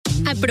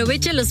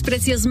Aprovecha los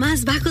precios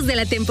más bajos de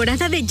la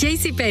temporada de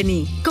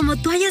JCPenney. Como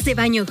toallas de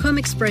baño Home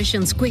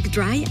Expressions Quick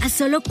Dry a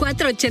solo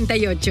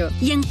 $4.88.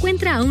 Y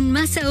encuentra aún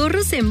más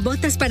ahorros en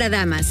botas para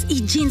damas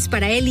y jeans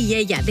para él y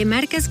ella de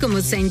marcas como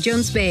St.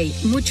 John's Bay,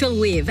 Mutual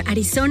Weave,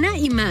 Arizona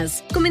y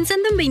más.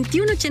 Comenzando en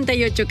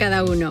 $21.88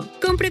 cada uno.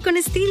 Compre con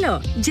estilo.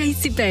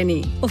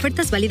 JCPenney.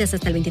 Ofertas válidas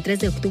hasta el 23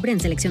 de octubre en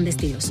selección de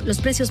estilos. Los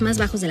precios más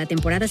bajos de la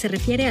temporada se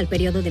refiere al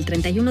periodo del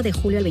 31 de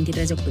julio al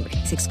 23 de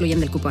octubre. Se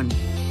excluyen del cupón.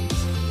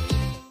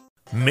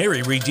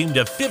 Mary redeemed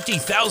a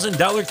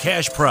 $50,000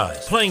 cash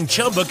prize playing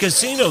Chumba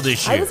Casino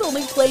this year. I was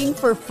only playing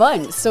for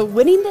fun, so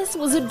winning this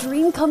was a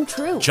dream come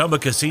true. Chumba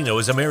Casino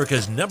is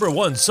America's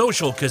 #1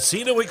 social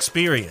casino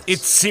experience.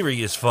 It's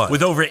serious fun.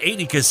 With over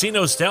 80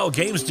 casino-style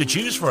games to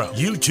choose from,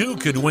 you too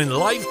could win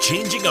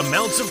life-changing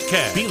amounts of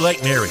cash. Be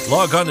like Mary.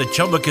 Log on to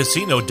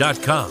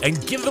ChumbaCasino.com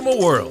and give them a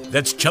whirl.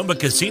 That's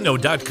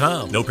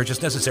ChumbaCasino.com. No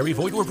purchase necessary.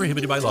 Void or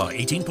prohibited by law.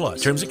 18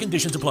 plus. Terms and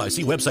conditions apply.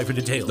 See website for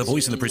details. The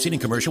voice in the preceding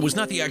commercial was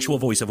not the actual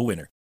voice of a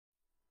winner.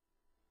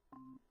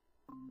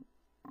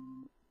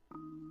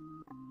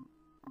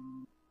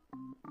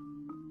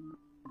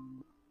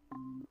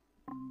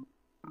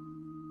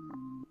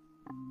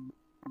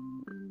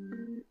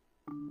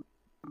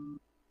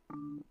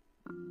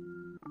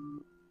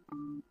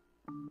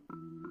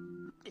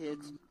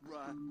 It's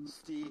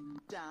Rusty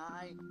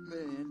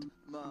Diamond,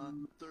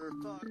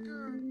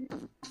 motherfucker.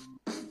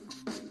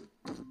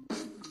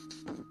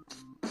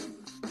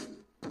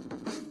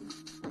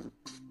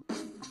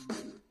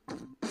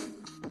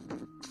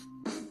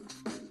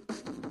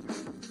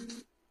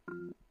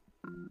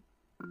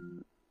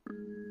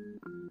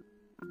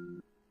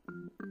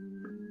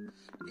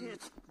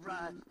 It's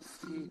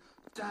Rusty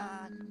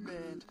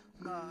Diamond,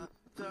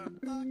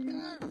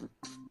 motherfucker.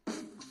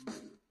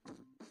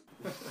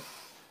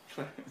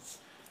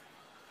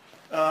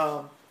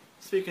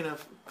 Speaking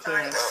of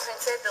Clarence,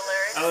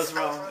 I was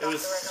wrong. It was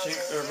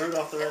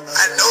Rudolph the Red-Nosed Reindeer.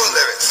 I know the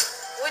lyrics.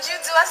 Would you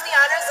do us the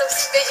honors of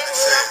spitting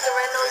Rudolph the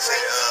Red-Nosed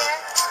Reindeer?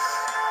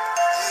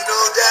 You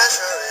know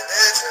Dasher and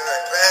Dancer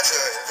and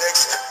Prancer and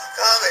Vixen,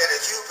 Comet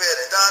and Cupid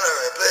and Donner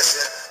and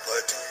Blitzen.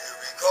 But do you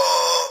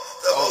recall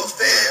the most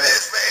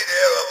famous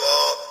reindeer of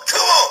all?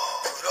 Come on!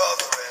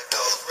 Rudolph the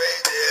Red-Nosed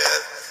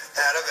Reindeer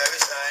had a very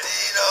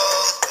shiny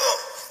nose.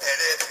 And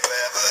if you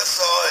ever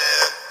saw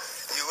him,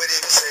 you would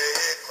even say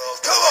it close.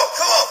 Come on,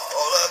 come on!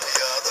 All of the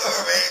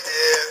other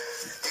reindeer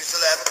used to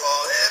laugh and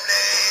call him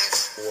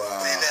names.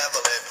 Wow. They never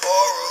let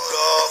poor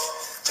Rudolph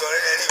join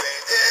in any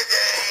reindeer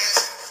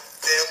games.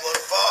 Then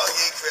one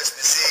foggy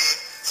Christmas Eve,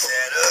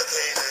 Santa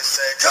came to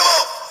say, come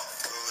on!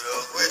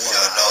 Rudolph, with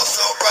your nose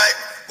so bright,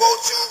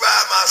 won't you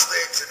ride my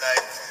sleigh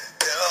tonight?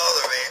 Then all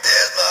the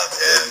reindeers loved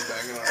him,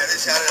 and they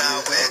shouted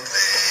out with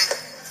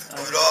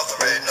glee. Rudolph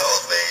the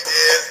Red-Nosed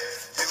Reindeer,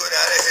 you go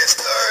down in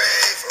history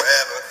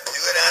forever. You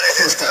go down in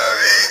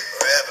history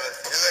forever.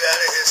 You go down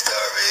in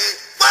history.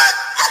 What?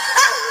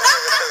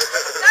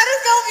 That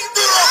is gonna be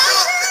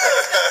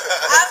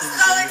I'm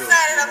so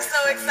excited. I'm so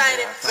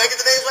excited. Did I get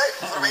the names right?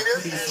 For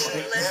reindeers?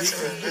 Let's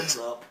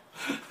see.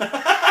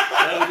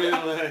 That would be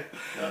like,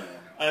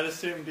 I'd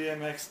assume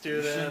DMX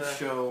do that.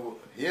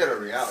 He had a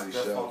reality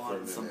Stuff show for a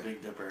on some minute.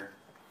 Big Dipper.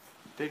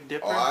 Big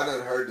Dipper? Oh, I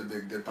done heard the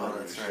Big Dipper Oh, on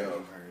that's the right. show.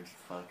 You've heard.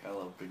 Fuck, I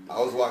love Big Dipper.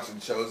 I was watching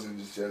Chosen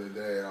just the other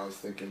day, and I was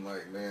thinking,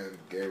 like, man,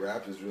 gay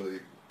rap is really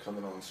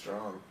coming on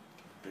strong.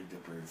 Big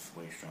Dipper is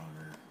way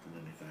stronger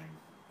than anything.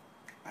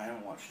 I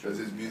haven't watched. Does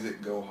his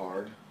music go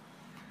hard?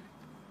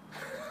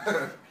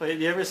 Wait,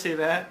 you ever see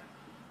that?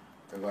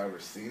 Have I ever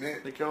seen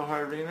it? The Go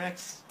Hard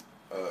remix?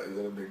 Is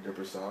it a Big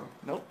Dipper song?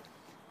 Nope.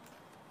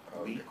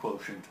 Okay. Meat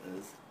quotient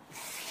is.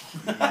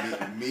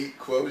 Meat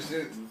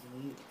quotient?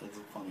 That's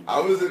a funny.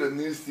 I was at a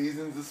New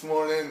Seasons this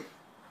morning,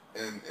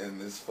 and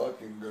this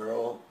fucking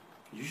girl.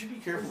 You should be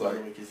careful, was by the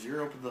like, way, because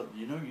you're open to,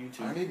 you know,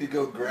 YouTube. I need to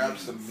go grab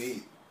some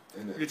meat.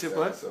 And it YouTube sounds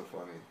what? so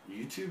funny.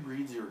 YouTube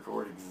reads your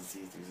recordings and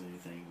sees if there's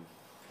anything.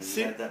 Have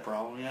See- you had that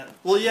problem yet?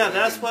 Well, yeah,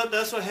 that's what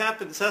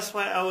happens. That's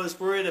why I was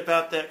worried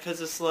about that,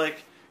 because it's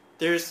like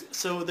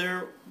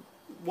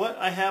what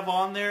I have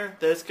on there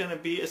that's gonna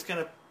be, it's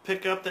gonna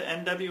pick up the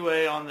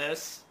NWA on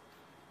this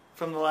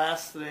from the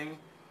last thing,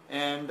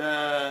 and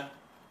was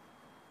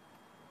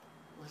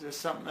there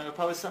something?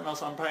 Probably something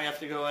else. I'm probably have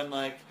to go and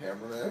like.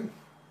 Hammerman?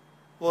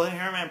 Well,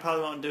 Hammerman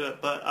probably won't do it,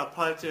 but I'll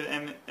probably do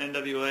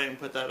NWA and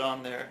put that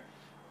on there,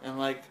 and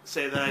like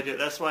say that I do it.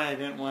 That's why I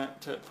didn't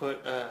want to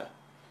put.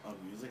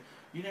 Music.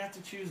 You didn't have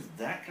to choose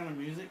that kind of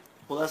music.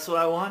 Well, that's what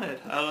I wanted.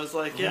 I was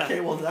like, yeah.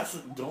 Okay, well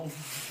don't.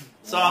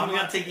 So well, I'm I'm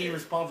gonna not taking any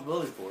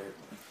responsibility for it.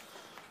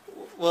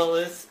 Well,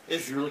 it's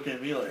You're looking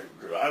at me like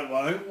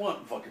I didn't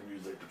want fucking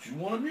music, but you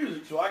wanted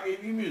music, so I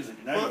gave you music,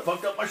 and now you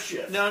fucked up my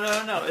shit. No.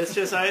 It's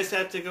just I just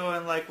have to go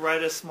and like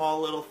write a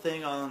small little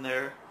thing on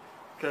there,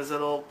 because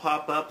it'll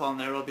pop up on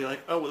there. It'll be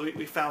like, oh,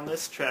 we found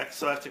this track,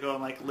 so I have to go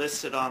and like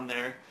list it on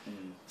there,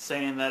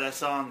 saying that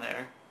it's on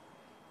there.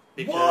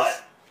 Because,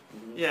 what?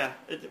 Yeah,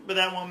 but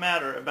that won't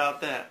matter about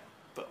that,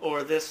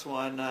 or this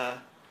one,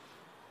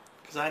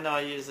 because I know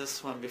I used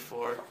this one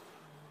before.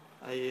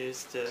 I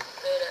used.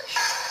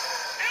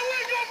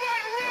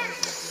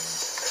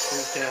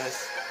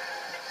 guys.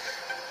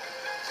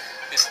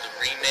 It's the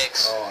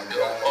remix. Oh, God, I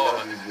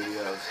love these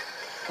videos.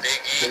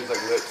 Biggie, Things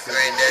like lip syncing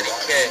Granddaddy to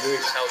rock K. music.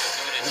 That's how we do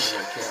this shit.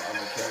 On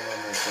the camera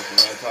on their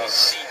fucking laptop.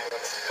 See,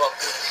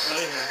 motherfucker. Oh,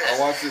 yeah. I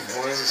watched this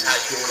one kid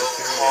sing a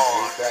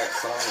haystack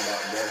song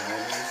about dead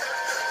homies.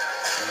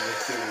 And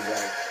this kid was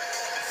like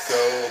so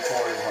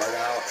pouring his heart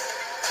out.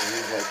 And he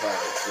was like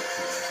probably like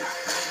 15 or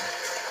 16.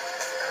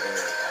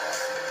 They're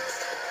awesome.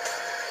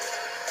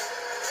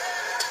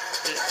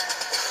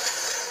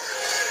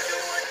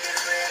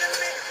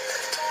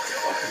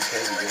 Fucking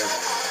crazy girls.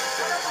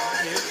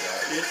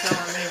 You're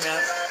telling me,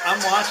 man. I'm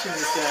watching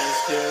these guys,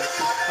 dude.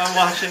 I'm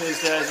watching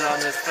these guys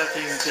on this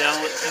fucking Dell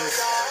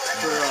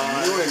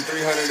Inspiron. You and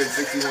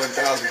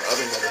 361,000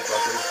 other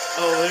motherfuckers.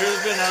 Oh,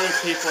 there's been other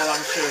people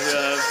I'm sure who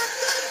have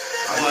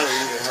I've never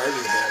even heard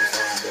this damn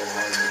song Dead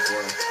Hard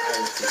before.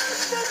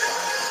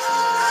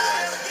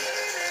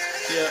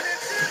 Yeah.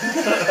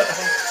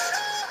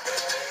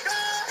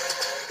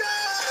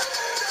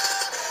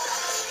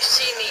 You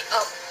see me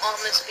up on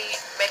this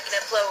beat, making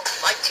it flow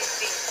like 2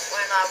 feet.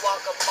 When I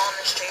walk up on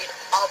the street,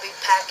 I'll be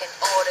packing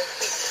all the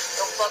heat.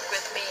 Don't fuck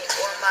with me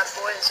or my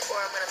boys,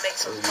 or I'm gonna make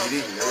some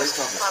fucking noise.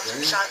 Pop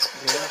some shots,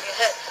 go in your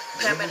head.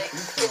 Paramedic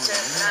gets in,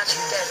 not you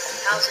dead.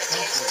 How's it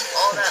taste?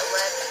 All that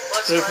lead.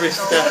 What's They're all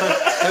freestyle.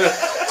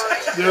 don't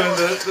worry. Doing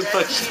the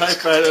fucking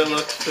typewriter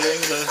look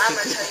thing. I'm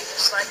gonna tell you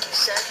just like you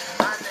said,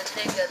 I'm the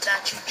nigga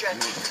that you dread.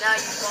 Now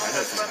you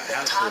falling from the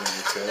top,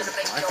 I'm gonna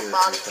make your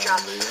body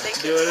drop.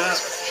 Make Do your it voice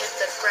up. when you hit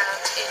the ground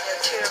in your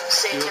tomb,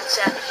 safe and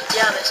sad.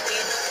 Yeah, this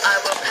beat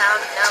I will pound.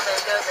 Now they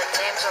know the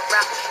names are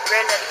rap.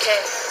 Granddaddy K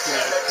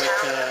in the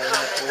town,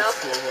 coming up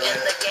in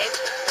the game.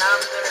 Now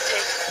I'm gonna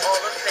take all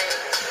the fame.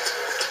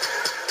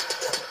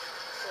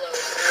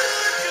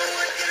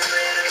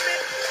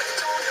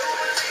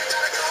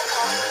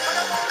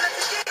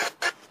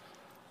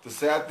 The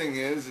sad thing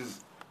is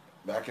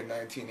back in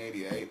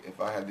 1988,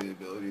 if I had the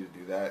ability to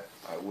do that,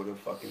 I would have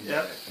fucking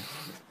done it.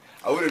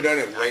 I would have done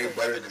it way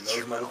better than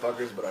those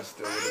motherfuckers, but I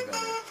still would have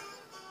done it.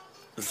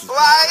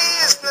 Why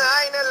is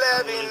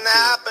 9/11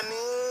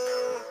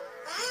 happening?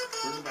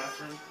 Where's the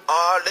bathroom?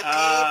 All the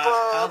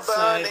people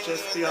outside, burning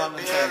just in beyond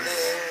the the fence.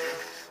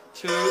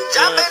 building,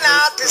 jumping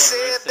out to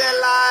save their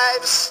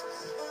lives,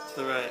 To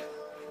the right.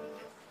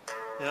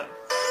 Yep.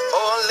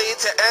 only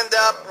to end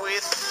up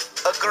with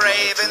a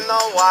grave and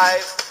no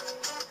wife.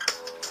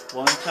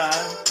 One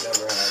time.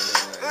 Never had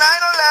that.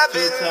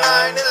 9/11,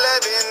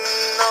 9/11,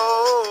 no.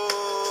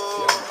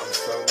 I'm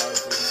so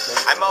nice with this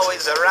stuff. I'm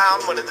always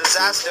around when a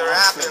disaster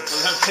happens.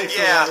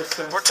 Yeah,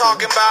 we're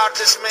talking about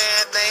this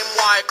man named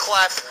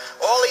Wyclef.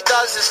 All he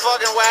does is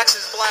fucking wax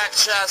his black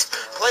chest,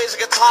 plays a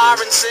guitar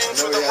and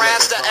sings with a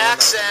Rasta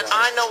accent.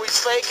 I know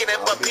he's faking it,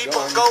 but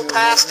people go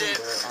past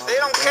it. They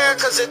don't care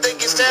because they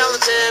think he's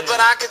talented, but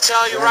I can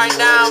tell you right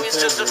now,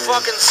 he's just a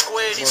fucking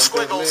squid. He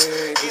squiggles.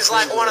 He's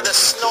like one of the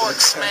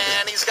snorks,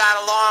 man. He's got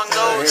a long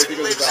nose and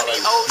he lives in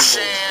the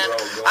ocean.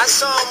 I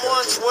saw him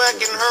once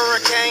working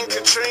Hurricane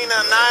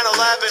Katrina,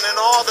 9/11, and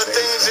all the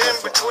things in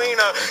between.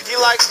 He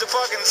likes to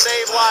fucking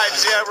save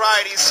lives. Yeah,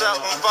 right. He's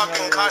something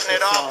fucking cutting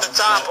it off the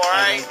top,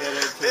 alright?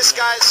 This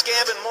guy's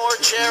scamming more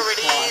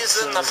charities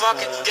than the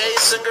fucking gay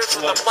singers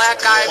with the Black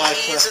Eyed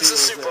Peas. It's a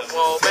Super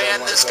Bowl,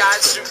 man. This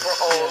guy's super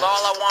old.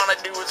 All I want to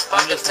do is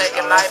fucking take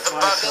a knife and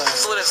fucking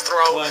slit his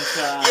throat.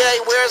 Yeah, he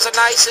wears a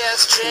nice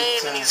ass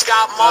chain and he's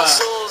got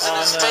muscles and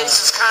his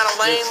face is kind of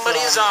lame, but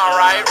he's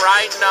alright,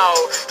 right?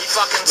 No, he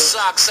fucking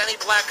sucks. Any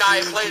black guy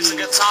who plays the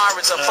guitar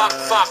is a fuck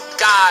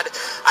God.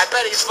 I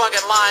bet he's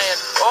fucking lying.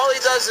 All he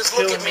does is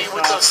look at me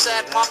with those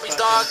sad puppy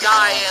dog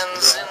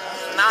eyes and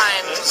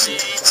nines. He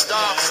eats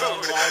dog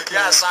food.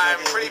 Yes, I'm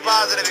pretty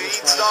positive he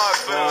eats dog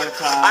food.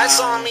 I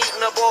saw him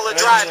eating a bowl of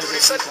dry food. He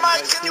said,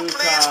 Mike, can you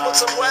please put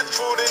some wet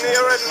food in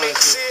here and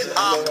mix it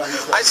up?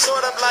 I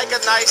sort of like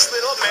a nice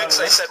little mix.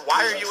 I said,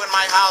 why are you in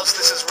my house?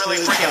 This is really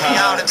freaking me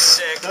out and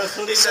sick.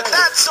 He said,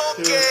 that's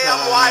okay,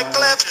 I'm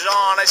Wyclef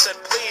Jean. I said,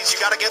 please, you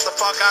gotta get the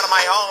fuck out of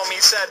my home.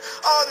 He said,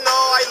 oh no,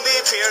 I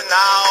live here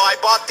now. I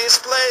bought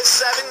this place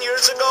 7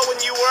 years ago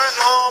when you weren't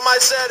home. I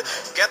said,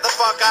 get the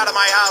fuck out of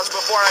my house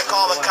before I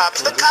call the cops.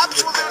 The cops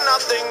will do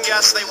nothing.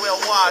 Yes, they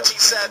will watch. He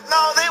said,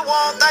 no, they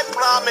won't. I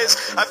promise.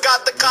 I've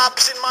got the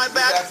cops in my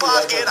back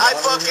pocket. I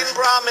fucking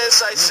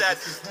promise. I said,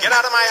 get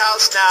out of my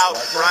house now,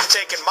 or I'm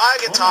taking my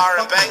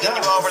guitar and banging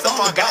you over the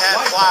fucking head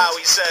plow.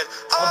 He said,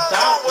 oh,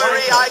 don't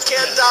worry, I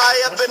can't die.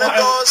 I've been a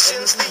ghost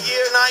since the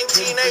year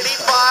 1985.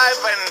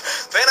 And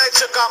then I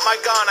took out my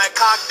gun. I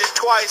cocked it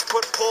twice,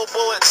 put pull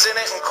bullets in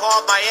it, and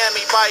called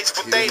Miami Vice,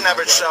 but they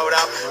never showed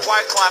up.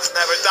 Wyclef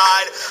never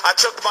died. I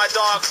took my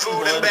dog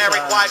food and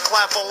buried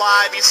Wyclef alive.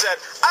 He said,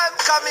 I'm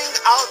coming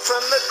out from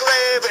the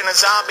grave, and a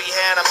zombie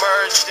hand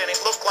emerged, and it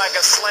looked like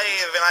a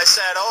slave, and I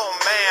said, oh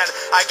man,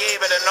 I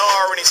gave it an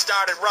oar, and he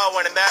started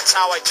rowing, and that's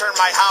how I turned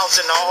my house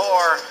into a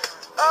whore.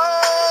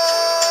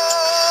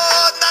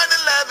 Oh,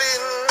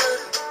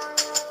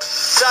 9/11,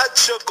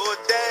 such a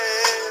good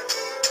day.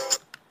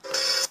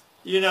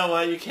 You know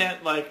what, you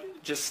can't,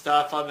 like, just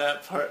stop on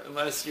that part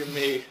unless you're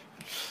me.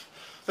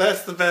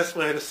 That's the best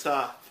way to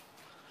stop.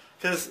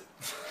 Because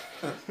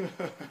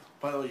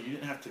By the way, you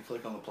didn't have to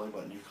click on the play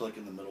button. You click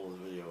in the middle of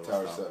the video.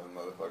 Tower 7,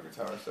 motherfucker.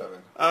 Tower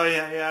 7. Oh,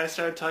 yeah. I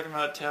started talking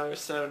about Tower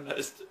 7.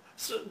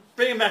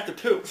 Bringing back the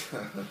poop.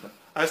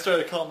 I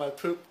started calling my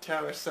poop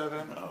Tower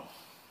 7.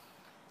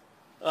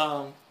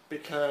 Oh.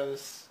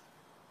 Because...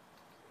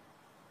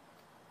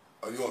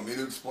 Oh, you want me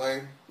to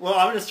explain? Well,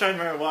 I'm just trying to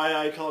remember why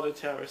I called it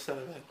Tower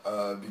 7.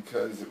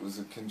 Because it was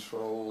a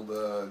controlled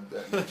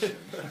detonation.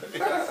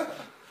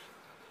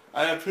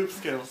 I have poop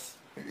skills.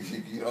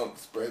 You don't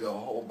spray the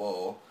whole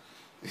bowl.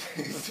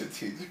 You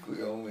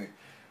strategically only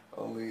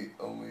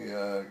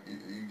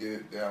you get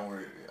it down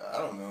where I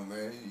don't know,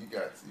 man.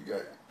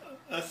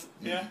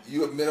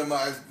 You have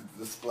minimized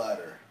the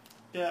splatter.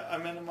 Yeah, I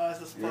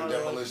minimized the splatter. You're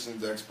a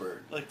demolitions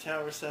expert. Like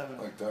Tower 7.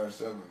 Like Tower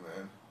 7,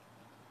 man.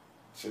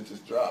 Shit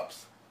just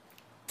drops.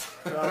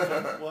 Drop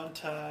it one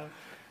time.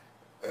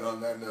 And on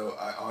that note,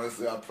 I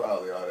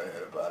probably ought to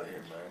head up out of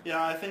here, man.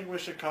 Yeah, I think we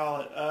should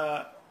call it.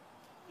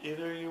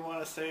 Either you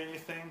want to say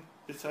anything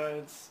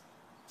besides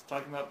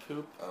talking about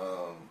poop?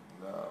 No,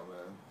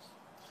 man.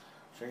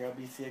 Check out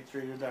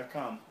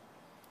bcxradio.com.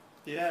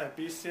 Yeah,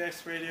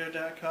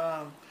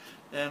 bcxradio.com.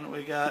 And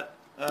we got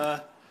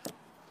the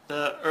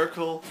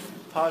Urkel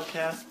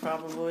podcast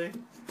probably.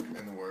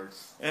 In the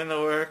works. In the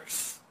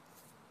works.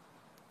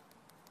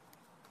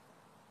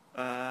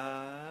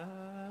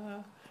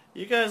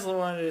 You guys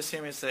wanted to just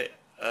hear me say,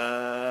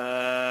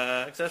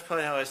 because that's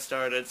probably how I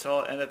started, so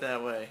I'll end it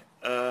that way.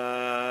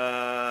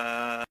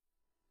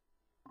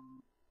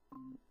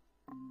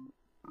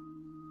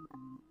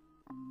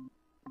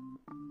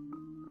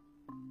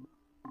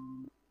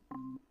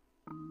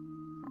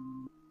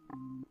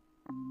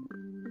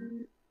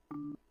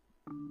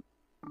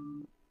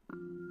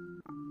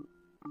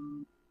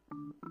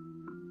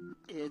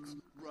 It's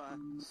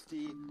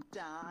Rusty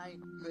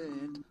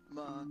Diamond,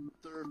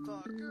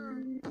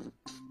 motherfucker.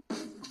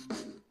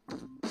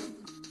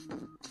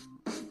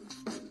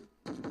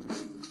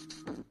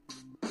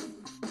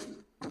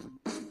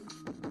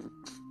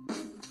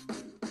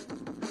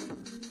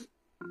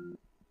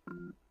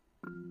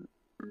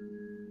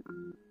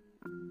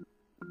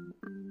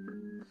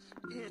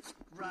 It's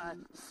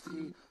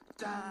Rusty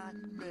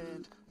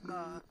Diamond,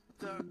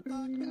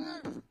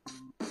 motherfucker.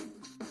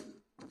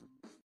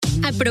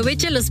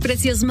 Aprovecha los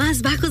precios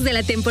más bajos de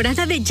la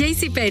temporada de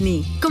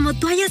JCPenney. Como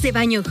toallas de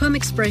baño Home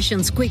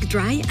Expressions Quick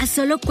Dry a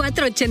solo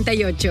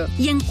 $4.88.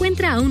 Y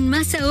encuentra aún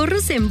más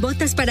ahorros en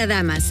botas para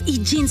damas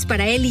y jeans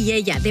para él y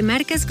ella de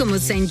marcas como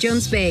St.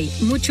 John's Bay,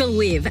 Mutual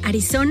Weave,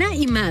 Arizona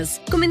y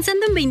más.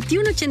 Comenzando en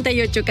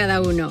 $21.88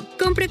 cada uno.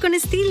 Compre con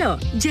estilo.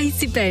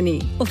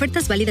 JCPenney.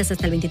 Ofertas válidas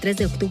hasta el 23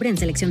 de octubre en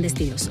selección de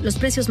estilos. Los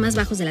precios más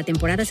bajos de la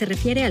temporada se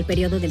refiere al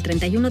periodo del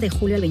 31 de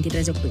julio al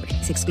 23 de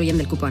octubre. Se excluyen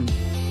del cupón.